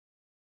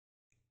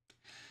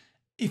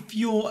If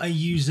you're a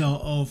user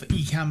of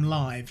Ecamm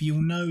Live,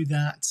 you'll know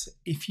that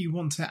if you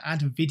want to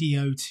add a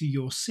video to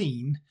your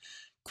scene,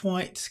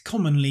 quite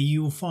commonly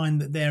you'll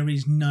find that there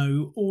is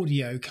no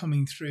audio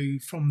coming through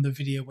from the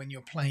video when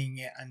you're playing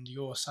it, and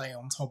you're, say,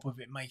 on top of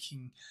it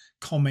making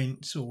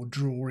comments or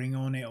drawing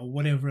on it or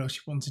whatever else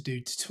you want to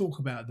do to talk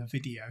about the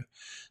video.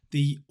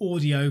 The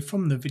audio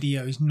from the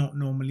video is not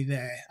normally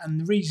there, and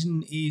the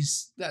reason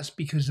is that's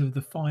because of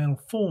the file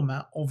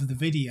format of the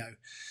video.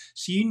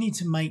 So you need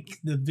to make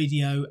the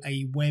video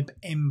a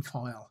WebM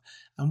file,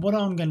 and what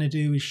I'm going to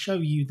do is show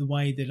you the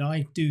way that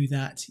I do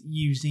that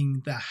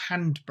using the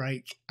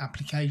HandBrake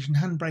application.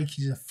 HandBrake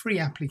is a free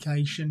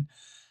application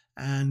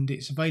and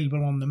it's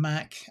available on the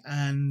Mac,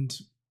 and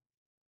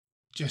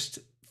just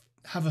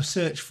have a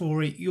search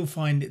for it, you'll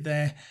find it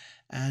there,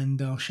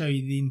 and I'll show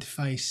you the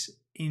interface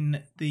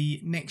in the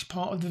next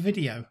part of the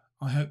video.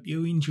 I hope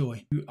you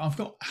enjoy. I've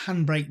got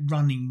HandBrake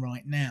running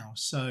right now,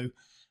 so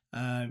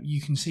you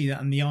can see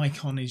that, and the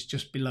icon is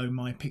just below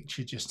my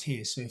picture just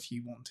here, so if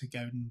you want to go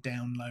and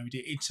download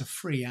it, it's a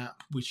free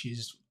app, which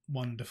is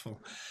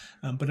wonderful.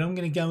 But I'm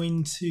going to go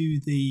into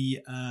the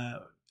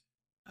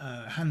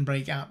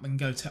HandBrake app and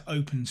go to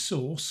open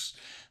source.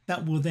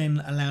 That will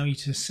then allow you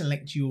to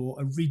select your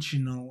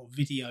original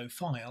video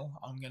file.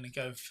 I'm going to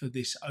go for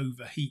this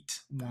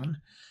overheat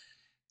one.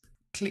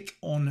 Click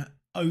on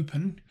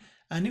open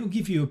and it will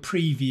give you a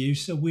preview.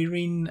 So we're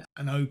in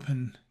an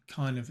open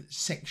kind of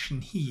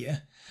section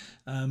here,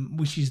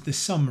 which is the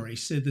summary.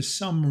 So the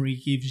summary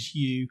gives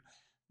you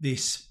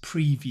this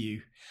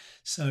preview.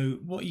 So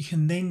what you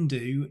can then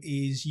do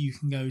is you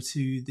can go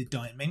to the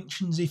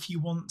dimensions if you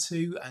want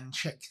to and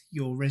check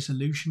your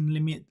resolution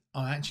limit.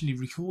 I actually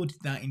recorded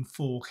that in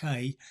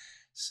 4K.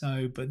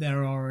 So, but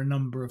there are a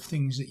number of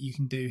things that you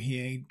can do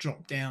here.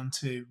 Drop down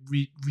to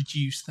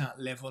reduce that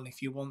level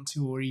if you want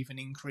to, or even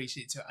increase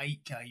it to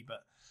 8K, but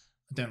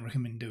I don't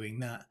recommend doing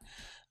that.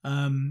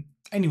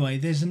 Anyway,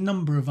 there's a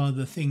number of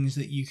other things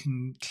that you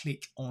can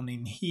click on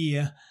in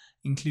here,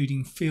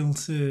 including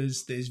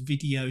filters, there's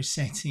video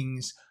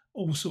settings,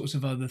 all sorts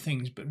of other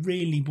things. But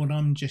really what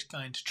I'm just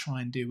going to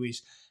try and do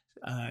is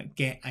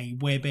get a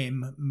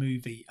WebM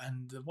movie.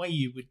 And the way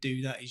you would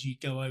do that is you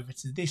go over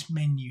to this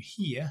menu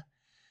here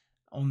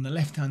on the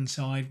left hand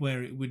side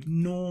where it would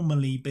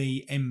normally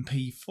be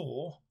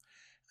MP4,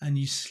 and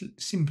you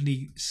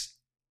simply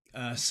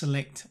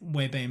select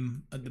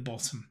WebM at the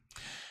bottom.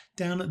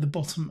 Down at the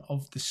bottom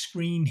of the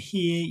screen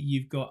here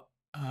you've got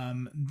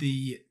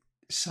the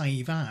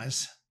save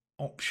as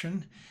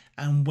option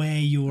and where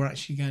you're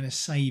actually going to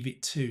save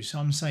it to. So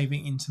I'm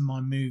saving into my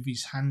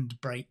movies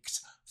HandBrake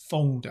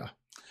folder,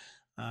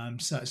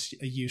 so that's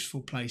a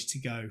useful place to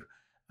go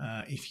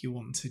if you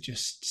want to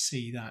just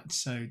see that.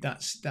 So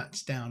that's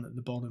down at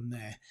the bottom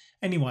there.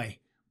 Anyway,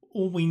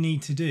 all we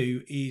need to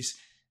do is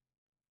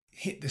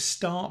hit the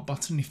start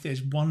button if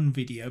there's one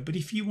video, but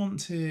if you want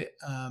to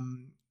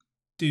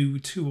do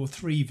 2 or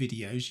 3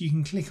 videos, you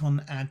can click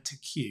on add to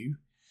queue,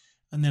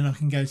 and then I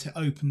can go to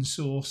open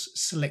source,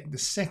 select the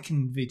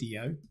second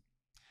video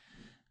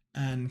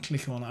and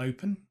click on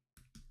open.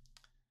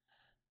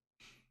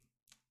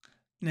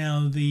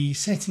 Now the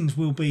settings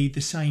will be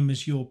the same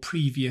as your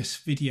previous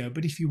video,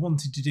 but if you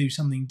wanted to do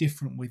something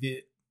different with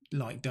it,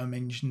 like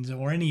dimensions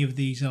or any of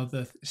these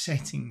other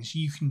settings,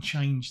 you can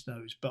change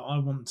those. But I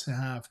want to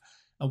have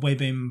a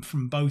WebM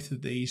from both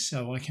of these,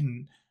 so I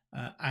can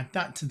add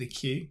that to the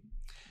queue,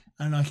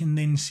 and I can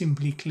then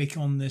simply click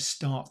on the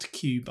start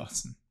queue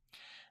button,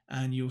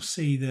 and you'll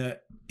see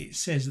that it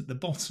says at the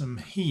bottom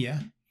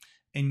here,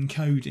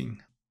 encoding.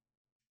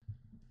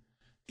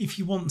 If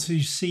you want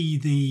to see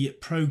the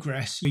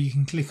progress, you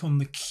can click on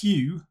the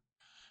queue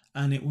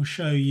and it will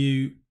show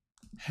you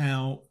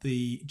how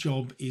the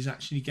job is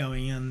actually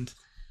going and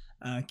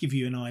give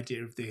you an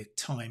idea of the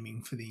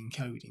timing for the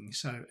encoding.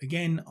 So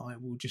again, I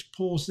will just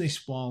pause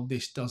this while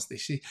this does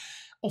this. It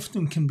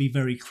often can be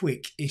very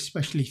quick,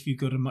 especially if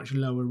you've got a much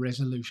lower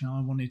resolution.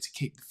 I wanted to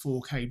keep the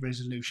 4K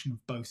resolution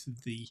of both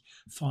of the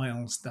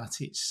files that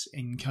it's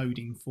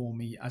encoding for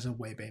me as a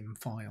WebM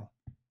file.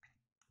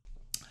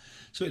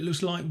 So it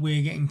looks like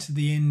we're getting to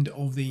the end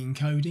of the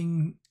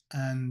encoding,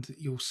 and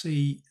you'll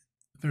see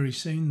very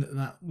soon that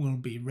that will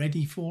be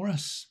ready for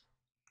us.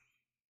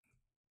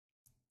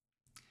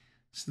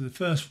 So the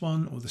first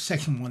one, or the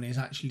second one, is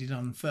actually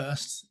done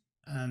first,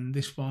 and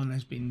this one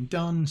has been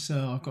done.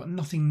 So I've got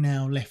nothing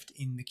now left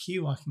in the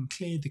queue. I can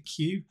clear the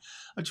queue.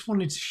 I just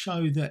wanted to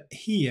show that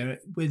here,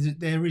 where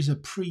there is a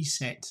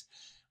preset,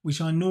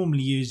 which I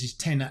normally use is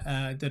 10,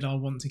 that I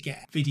want to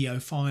get video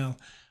file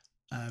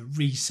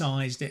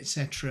resized,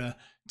 etc.,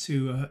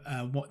 to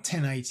what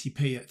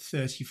 1080p at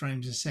 30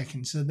 frames a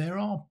second. So there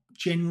are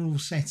general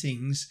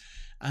settings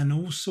and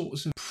all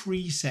sorts of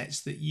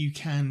presets that you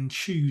can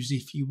choose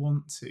if you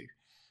want to.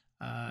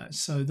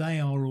 So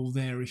they are all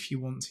there if you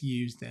want to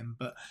use them.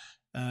 But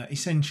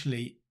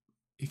essentially,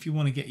 if you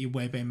want to get your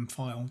WebM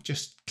file,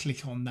 just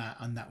click on that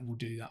and that will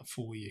do that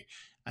for you.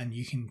 And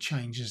you can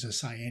change, as I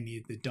say, any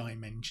of the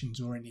dimensions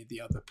or any of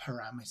the other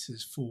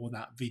parameters for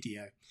that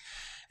video.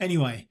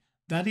 Anyway,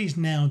 that is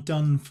now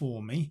done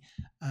for me,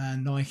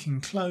 and I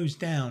can close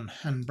down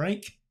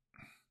HandBrake.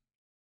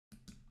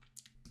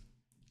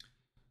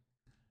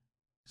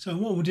 So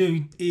what we'll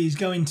do is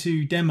go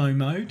into demo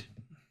mode.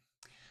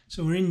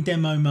 So we're in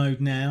demo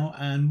mode now,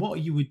 and what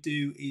you would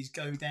do is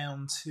go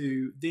down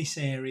to this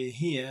area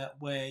here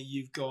where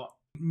you've got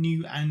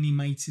new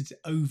animated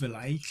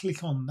overlay.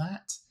 Click on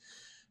that.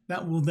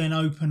 That will then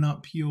open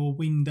up your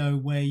window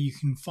where you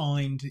can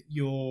find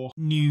your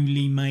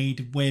newly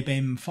made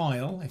WebM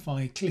file. If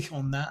I click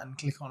on that and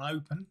click on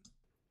open,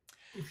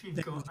 if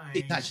you've got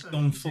it's actually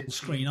on full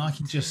screen. I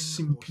can just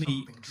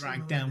simply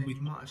drag down with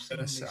my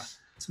cursor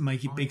to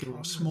make it bigger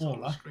or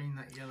smaller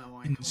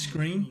in the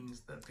screen.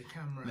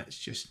 Let's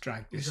just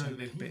drag this a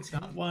little bit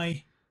that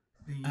way.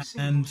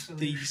 And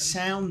the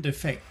sound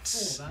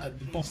effects at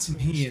the bottom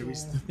here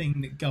is the thing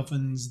that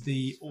governs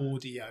the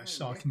audio,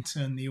 so I can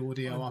turn the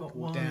audio up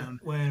or down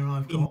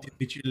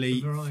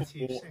individually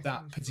for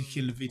that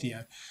particular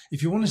video.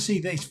 If you want to see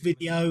this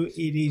video,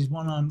 it is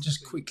one I'm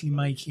just quickly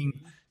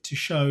making to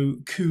show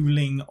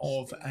cooling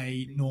of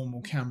a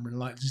normal camera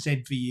like the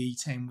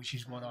ZV-E10, which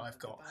is what I've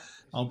got.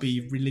 I'll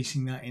be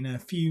releasing that in a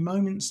few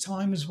moments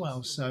time as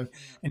well. So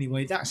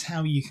anyway, that's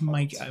how you can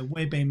make a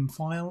WebM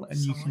file, and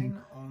you can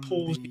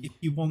pause it if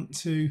you want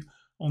to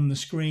on the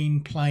screen,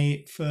 play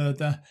it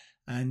further,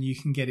 and you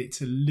can get it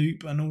to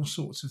loop and all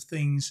sorts of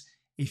things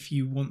if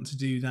you want to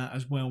do that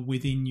as well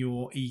within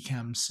your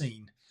Ecamm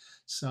scene.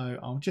 So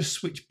I'll just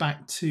switch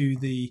back to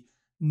the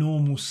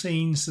normal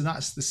scene. So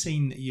that's the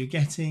scene that you're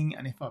getting,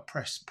 and if I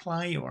press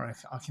play, or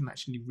I can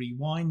actually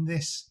rewind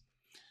this,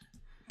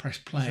 press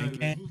play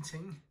again,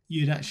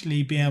 you'd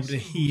actually be able to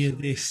hear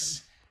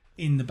this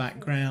in the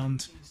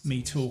background,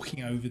 me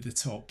talking over the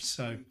top.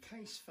 So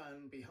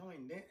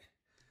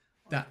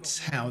that's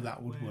how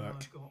that would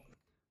work.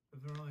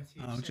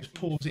 I'll just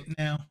pause it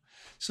now.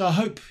 So I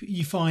hope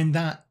you find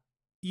that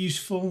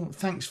useful.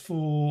 Thanks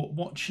for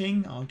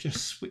watching. I'll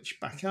just switch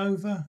back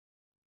over.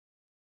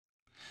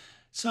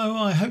 So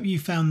I hope you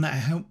found that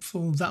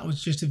helpful. That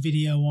was just a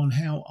video on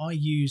how I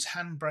use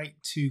HandBrake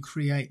to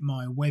create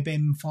my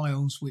WebM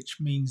files, which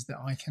means that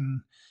I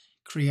can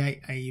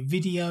create a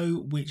video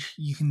which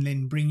you can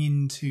then bring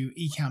into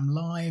Ecamm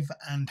Live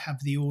and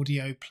have the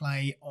audio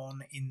play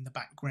on in the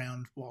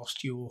background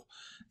whilst you're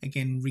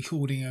again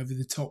recording over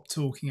the top,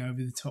 talking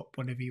over the top,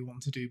 whatever you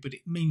want to do. But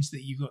it means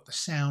that you've got the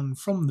sound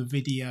from the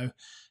video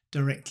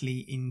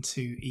directly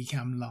into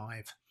Ecamm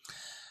Live.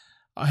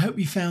 I hope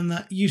you found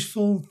that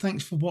useful.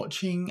 Thanks for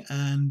watching,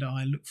 and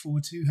I look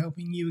forward to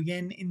helping you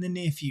again in the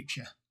near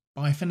future.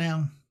 Bye for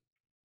now.